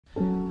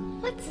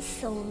What's a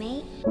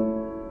soulmate?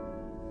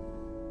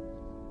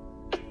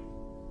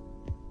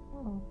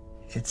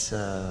 It's,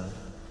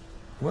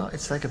 well,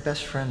 it's like a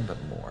best friend, but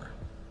more.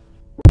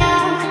 I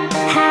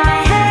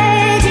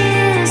heard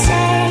you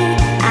say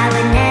I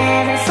would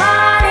never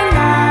fall in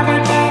love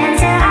again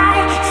until I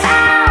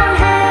found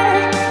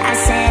her. I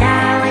said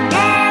I would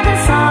never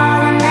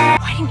fall in love.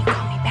 Why didn't you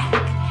call me back?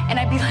 And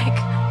I'd be like,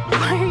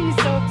 why are you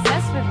so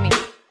obsessed with me?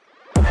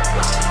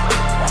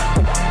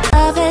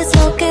 ¿Sabes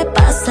lo que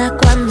pasa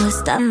cuando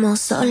estamos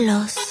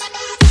solos?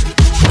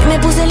 Me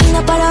puse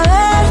linda para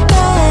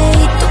verte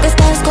y tú que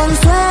estás con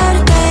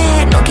suerte.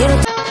 No quiero.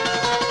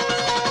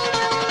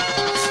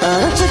 So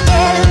don't you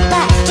dare look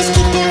back, just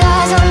keep your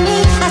eyes on me.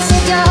 I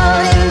said you're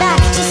holding back.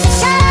 She said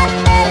shut up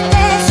and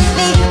dance with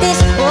me. This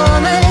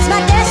woman is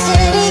my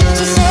destiny.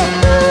 She said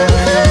ooh,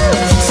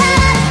 shut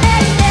up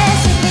and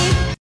dance with me.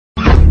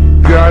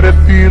 Got a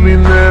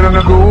feeling that I'm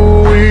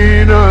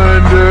going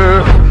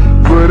under,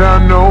 but I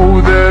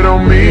know that I'll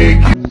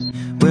make it.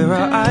 Where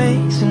our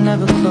eyes are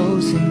never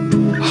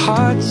closing,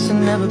 hearts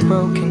are never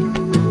broken,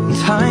 and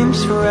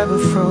time's forever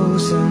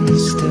frozen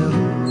still.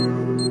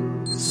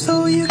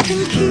 So you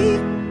can keep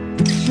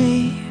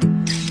me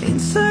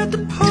inside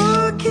the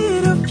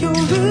pocket of your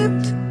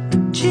ripped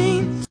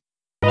jeans.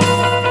 When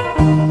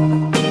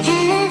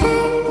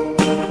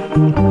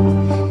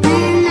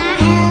I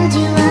held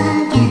you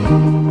again,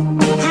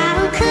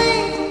 how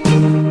could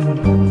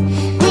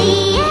we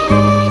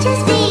ever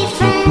just be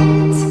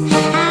friends?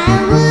 I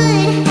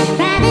would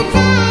rather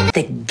die.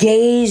 The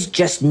gays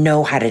just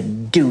know how to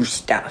do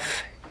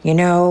stuff, you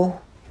know?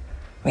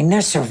 I mean,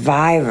 they're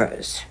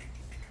survivors.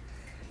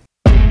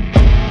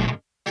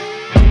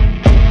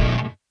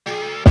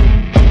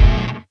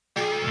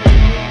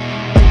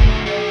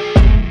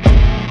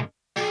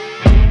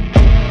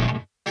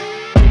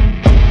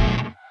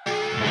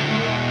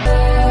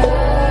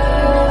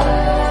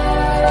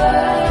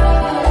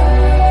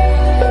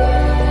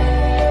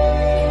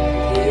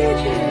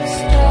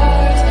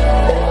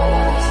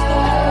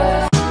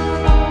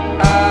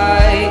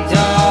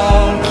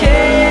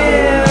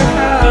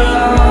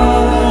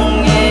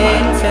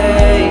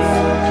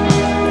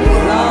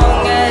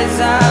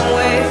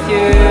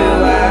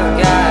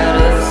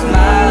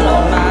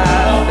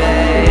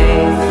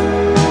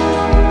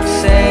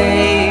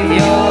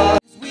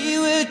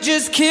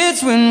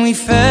 Kids when we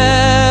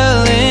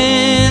fell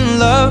in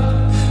love,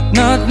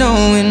 not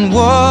knowing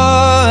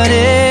what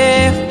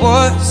it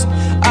was.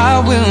 I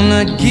will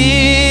not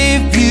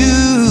give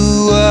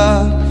you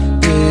up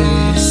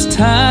this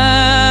time.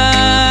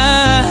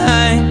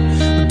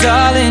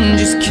 Darling,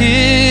 just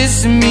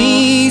kiss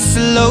me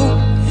slow.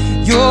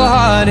 Your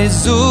heart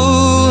is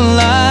all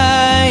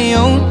I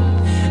own,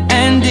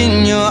 and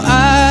in your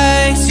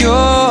eyes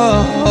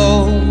you're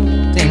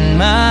holding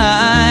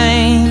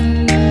mine.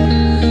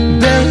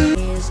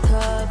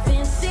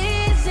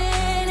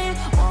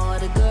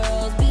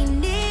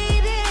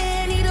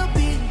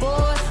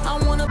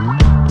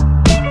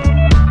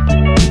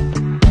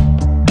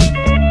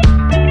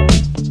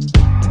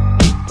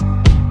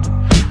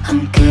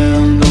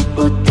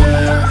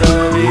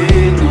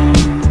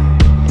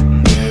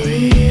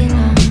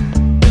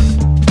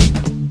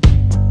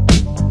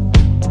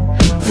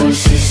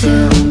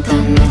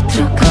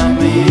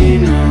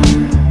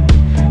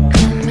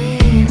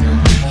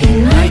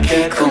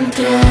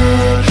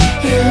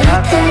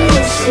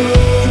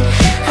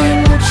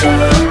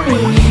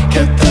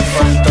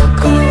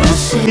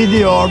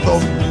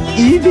 Biliyordum.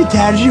 İyi bir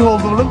tercih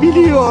olduğunu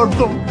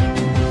biliyordum.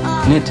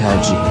 Ne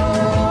tercih?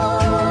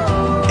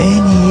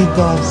 En iyi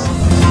dost.